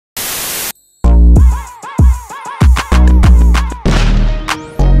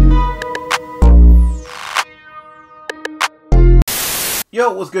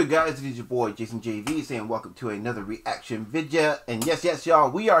Yo, what's good guys? It is your boy Jason JV saying welcome to another reaction video. And yes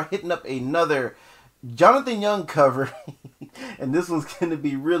y'all, we are hitting up another Jonathan Young cover. And this one's going to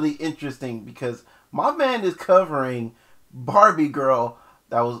be really interesting because my man is covering Barbie Girl,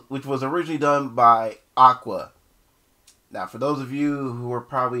 which was originally done by Aqua. Now, for those of you who are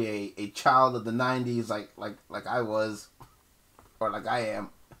probably a child of the 90s like I was, or like I am,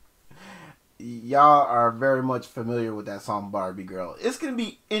 y'all are very much familiar with that song Barbie Girl. It's going to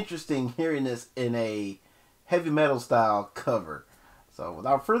be interesting hearing this in a heavy metal style cover. So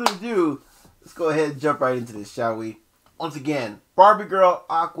without further ado, let's go ahead and jump right into this, shall we? Once again, Barbie Girl,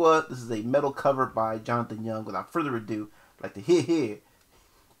 Aqua. This is a metal cover by Jonathan Young. Without further ado, I'd like to hear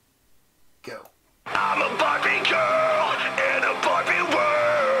go. I'm a Barbie girl in a Barbie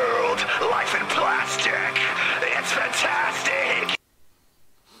world. Life in plastic, it's fantastic.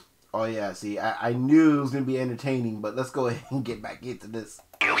 Oh yeah, see, I knew it was going to be entertaining, but let's go ahead and get back into this.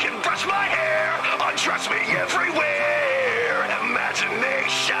 You can brush my hair, undress me everywhere.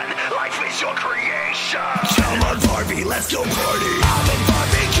 Imagination, life is your creation. Come on Barbie, let's go party. I'm a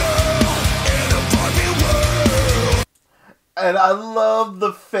Barbie girl in a Barbie world. And I love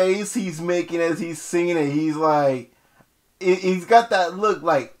the face he's making as he's singing it. He's like, he's got that look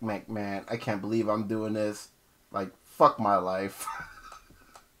like, man, I can't believe I'm doing this. Like, fuck my life.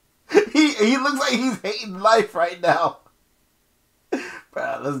 He looks like he's hating life right now.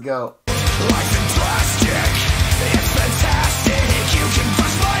 Bro, let's go. Life in plastic, it's fantastic. You can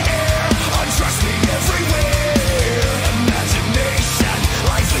brush my hair, undress me everywhere. Imagination,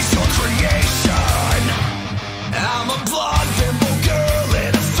 life is your creation. I'm a blonde bimbo girl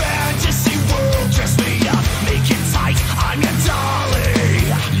in a fantasy world. Dress me up, make it tight, I'm your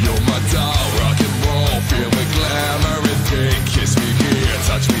dolly. You're my doll, rock and roll. Feel the glamour and pink. Kiss me here,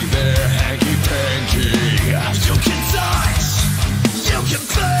 touch me there, hanky-panky. You can touch, you can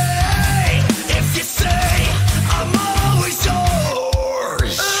play. If you say, I'm always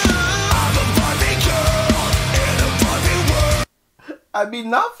yours. I'm a Barbie girl in a Barbie world. I mean,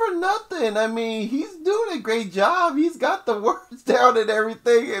 not for nothing. I mean, he's doing a great job. He's got the words down and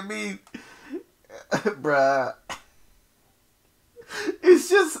everything. I mean, bruh. It's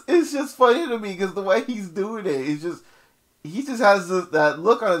just funny to me because the way he's doing it, he just has that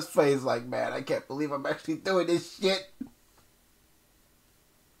look on his face like, man, I can't believe I'm actually doing this shit.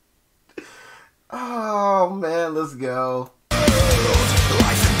 Oh, man, let's go. Life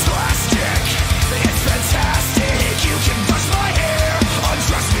in plastic, it's fantastic. You can brush my hair,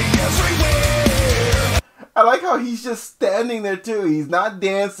 undress me everywhere. I like how he's just standing there, too. He's not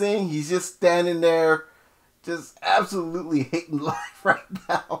dancing. He's just standing there, just absolutely hating life right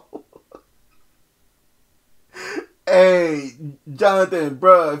now. Hey, Jonathan,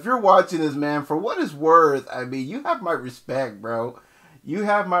 bro, if you're watching this, man, for what it's worth, I mean, you have my respect, bro. You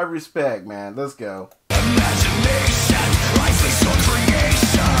have my respect, man. Let's go. Imagination, life is your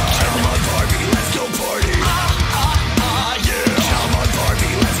creation. Come on, Barbie, let's go party. Yeah. Come on,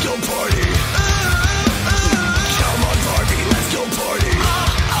 Barbie, let's go party. Come on, Barbie, let's go party.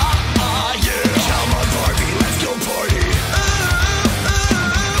 Yeah. Come on, Barbie, let's go party.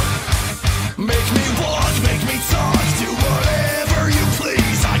 Make me walk, make me talk, do whatever you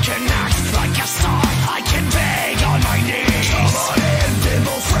please. I can act like a star, I can beg on my knees. Come on in,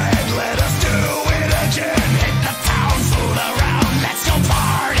 bimbo friend, let us do it again. Hit the town, fool around, let's go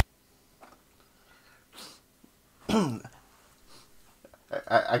party.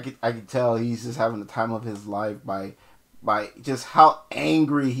 I could tell he's just having the time of his life by just how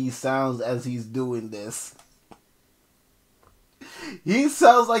angry he sounds as he's doing this. He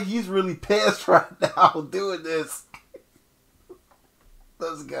sounds like he's really pissed right now doing this.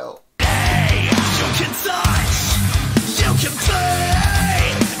 Let's go. Hey, you can touch, you can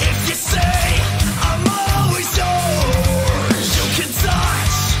play. If you say, I'm always yours. You can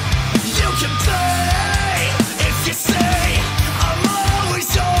touch, you can play. If you say, I'm always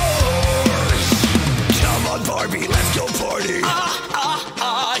yours. Come on Barbie, let's go party.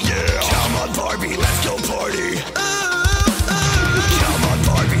 Yeah. Come on Barbie, let's go party. Come on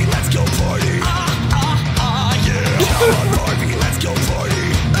Barbie, let's go party. Yeah. Come on Barbie, let's go party.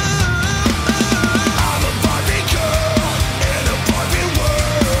 I'm a Barbie girl in a Barbie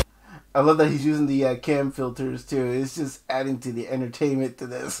world. I love that he's using the cam filters too. It's just adding to the entertainment to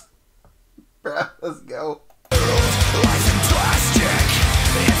this. Bruh, let's go. Life in plastic,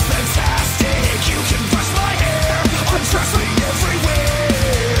 it's fantastic. You can brush my hair, undress me everywhere.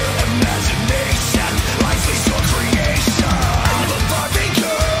 Imagination, life is your creation. I'm a Barbie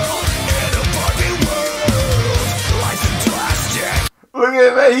girl in a Barbie world. Life in plastic. Look at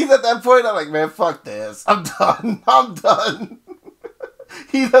him, man. He's at that point. I'm like, man, fuck this. I'm done. I'm done.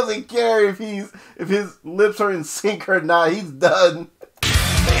 He doesn't care if his lips are in sync or not. He's done.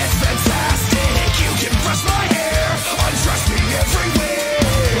 It's fantastic. You can brush my hair, undress me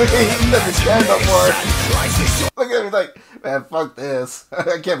everywhere. Look at him, he doesn't care no more. Look at him, he's like, man, fuck this.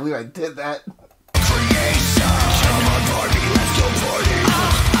 I can't believe I did that. Creation. Come on, Barbie, let's go party.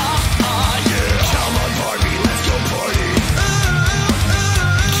 Yeah. Come on, Barbie, let's go party.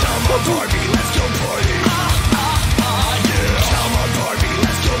 Come on, Barbie, let's go party. Yeah. Come on, Barbie,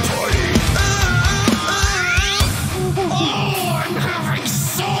 let's go party. Oh, I'm having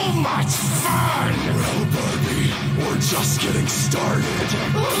so much fun. Well, Barbie, we're just getting started.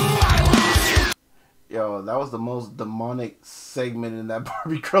 I love you. Yo, that was the most demonic segment in that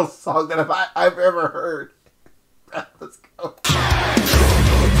Barbie Girl song that I've ever heard. Let's go.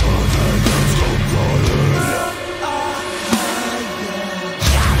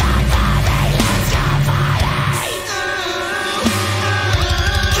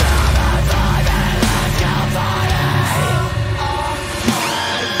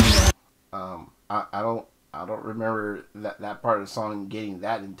 I don't remember that part of the song getting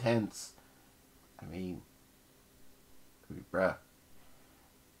that intense. I mean, bruh.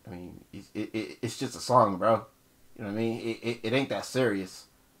 I mean, it's just a song, bro. You know what I mean? It ain't that serious.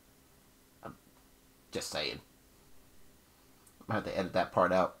 I'm just saying. I'm gonna have to edit that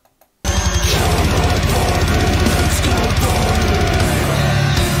part out.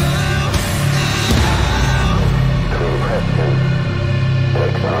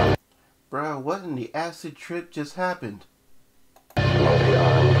 Bro, what in the acid trip just happened?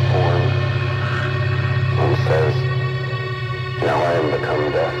 Multi-armed form. Who says, now I am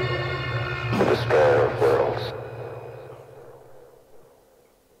become death, the destroyer of worlds.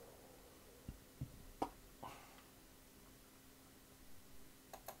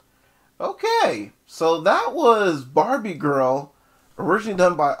 Okay, so that was Barbie Girl, originally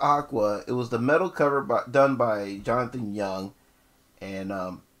done by Aqua. It was the metal cover done by Jonathan Young, and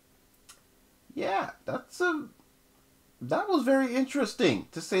yeah, that was very interesting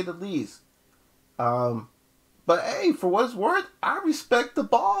to say the least. But hey, for what it's worth, I respect the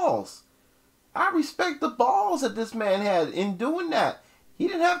balls. I respect the balls that this man had in doing that. He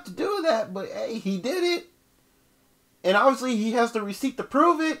didn't have to do that, but hey, he did it, and obviously he has the receipt to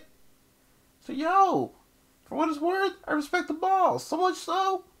prove it. So yo, for what it's worth, I respect the balls. So much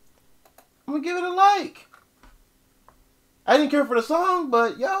so, I'm gonna give it a like. I didn't care for the song,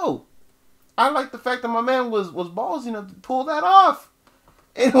 but yo, I like the fact that my man was ballsy enough to pull that off.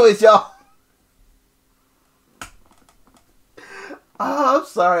 Anyways, y'all. Oh, I'm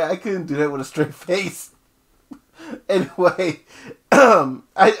sorry, I couldn't do that with a straight face. Anyway,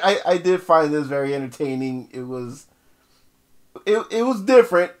 I did find this very entertaining. It was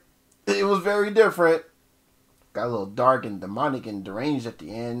different. It was very different. Got a little dark and demonic and deranged at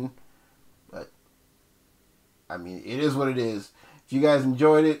the end. But, I mean, it is what it is. If you guys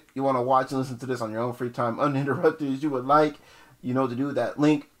enjoyed it, you want to watch and listen to this on your own free time, uninterrupted as you would like, you know what to do with that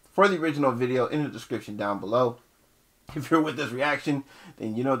link for the original video in the description down below. If you're with this reaction,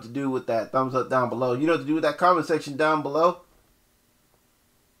 then you know what to do with that thumbs up down below. You know what to do with that comment section down below.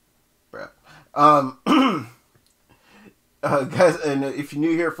 Bruh. Guys, and if you're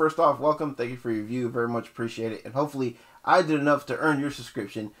new here, first off, welcome. Thank you for your view. Very much appreciate it. And hopefully, I did enough to earn your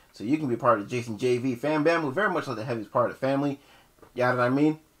subscription so you can be part of the Jason JV fan bam. We very much like the heaviest part of the family. You know what I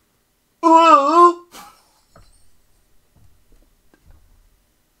mean? Ooh!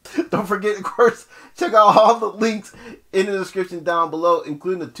 Don't forget, of course, check out all the links in the description down below,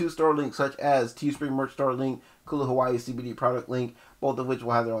 including the 2 store links such as TeeSpring merch store link, Kula Hawaii CBD product link, both of which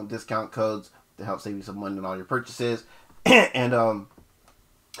will have their own discount codes to help save you some money on all your purchases. And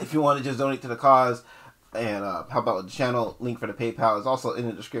if you want to just donate to the cause and help out with the channel, link for the PayPal is also in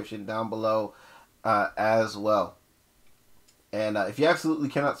the description down below as well. And if you absolutely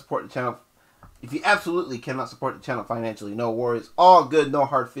cannot support the channel, financially, no worries, all good, no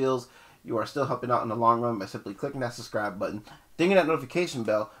hard feels. You are still helping out in the long run by simply clicking that subscribe button, dinging that notification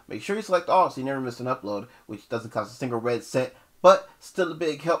bell. Make sure you select all so you never miss an upload, which doesn't cost a single red cent, but still a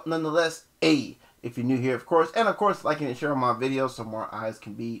big help nonetheless. If you're new here, of course, and of course, liking and sharing my videos so more eyes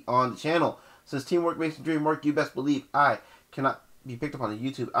can be on the channel. Since teamwork makes the dream work, you best believe I cannot be picked up on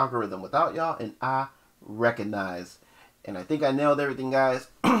the YouTube algorithm without y'all, and I recognize. And I think I nailed everything, guys.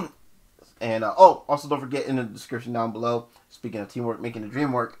 And oh, also don't forget, in the description down below, speaking of teamwork making the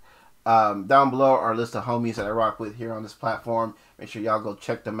dream work, down below are a list of homies that I rock with here on this platform. Make sure y'all go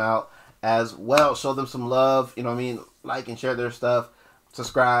check them out as well. Show them some love, you know what I mean? Like and share their stuff.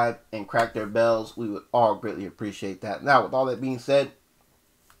 Subscribe and crack their bells. We would all greatly appreciate that. Now, with all that being said,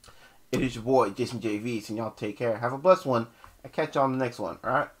 it is your boy, Jason JV, and y'all take care. Have a blessed one, I'll catch you on the next one.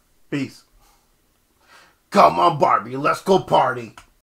 Alright? Peace. Come on, Barbie. Let's go party.